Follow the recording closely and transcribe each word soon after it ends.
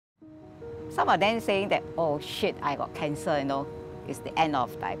Some of them saying that, oh shit, I got cancer, you know, it's the end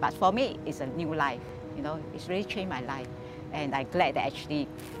of life. But for me, it's a new life, you know, it's really changed my life. And I'm glad that actually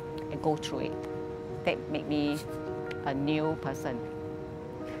I go through it. That made me a new person.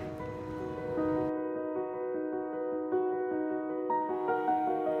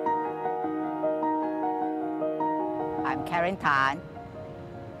 I'm Karen Tan,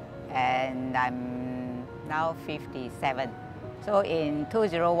 and I'm now 57. So in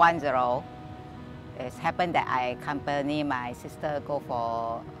 2010, it's happened that I accompany my sister go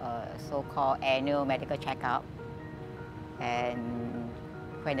for a so-called annual medical checkup. And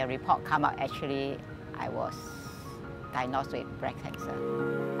when the report came out, actually, I was diagnosed with breast cancer.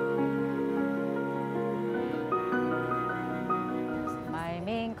 My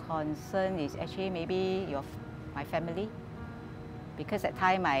main concern is actually maybe my family, because at the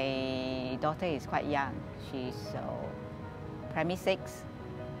time my daughter is quite young. She's primary 6.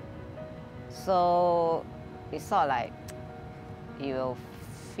 So it's sort of like you will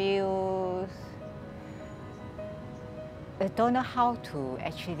feel, I don't know how to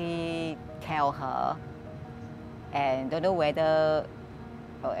actually tell her, and don't know whether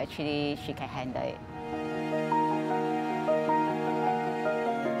actually she can handle it.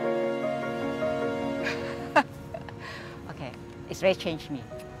 Okay, it's really changed me.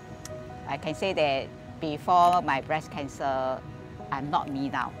 I can say that before my breast cancer, I'm not me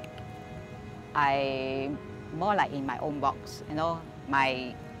now. I'm more like in my own box, you know.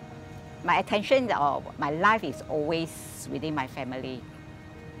 My attention or my life is always within my family.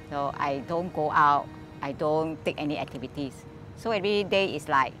 So I don't go out, I don't take any activities. So every day is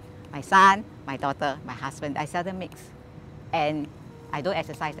like my son, my daughter, my husband. I seldom mix. And I don't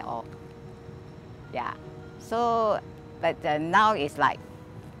exercise at all. Yeah. So, but now it's like,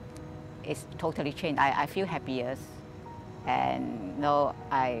 it's totally changed. I feel happier. And you know,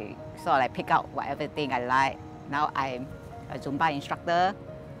 I sort of like pick out whatever thing I like. Now I'm a Zumba instructor.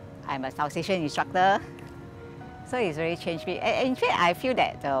 I'm a South Asian instructor. So it's really changed me. And in fact, I feel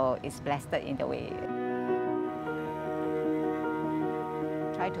that it's blessed in the way.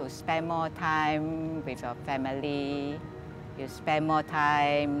 Try to spend more time with your family. You spend more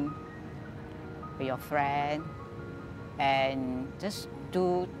time with your friend. And just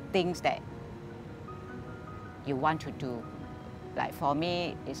do things that you want to do. Like for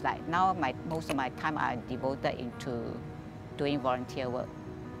me, it's like now most of my time are devoted into doing volunteer work.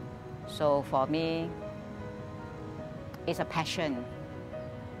 So for me, it's a passion.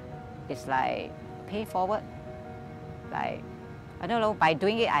 It's like pay forward. Like, I don't know, by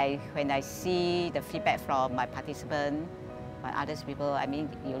doing it, when I see the feedback from my participants, my other people, I mean,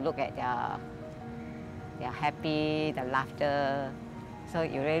 you look at they're happy, the laughter. So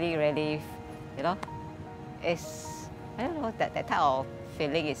you really, you know, it's, I don't know, that type of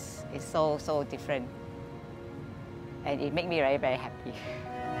feeling is so different. And it makes me very happy.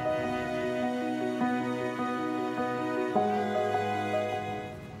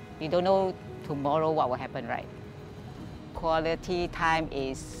 You don't know tomorrow what will happen, right? Quality time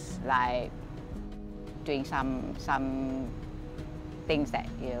is like doing some things that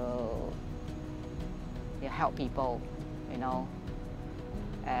you help people, you know,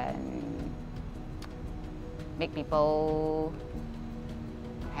 and make people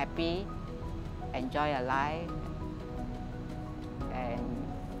happy, enjoy your life, and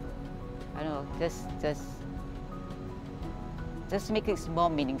I don't know, just make it more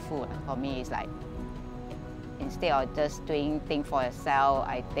meaningful. For me, it's like, instead of just doing things for yourself,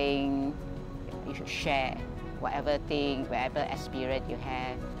 I think you should share whatever experience you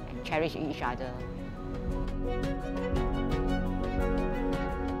have and cherish each other.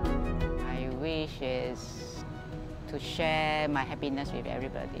 My wish is to share my happiness with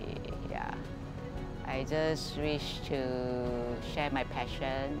everybody. Yeah, I just wish to share my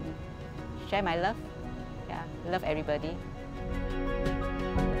passion, share my love. Yeah, love everybody.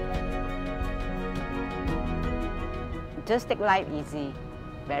 Just take life easy,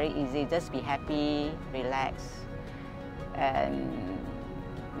 very easy. Just be happy, relax, and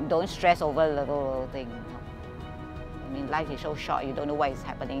don't stress over little things. I mean, life is so short, you don't know what is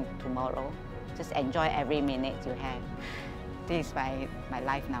happening tomorrow. Just enjoy every minute you have. This is my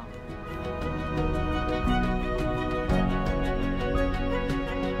life now.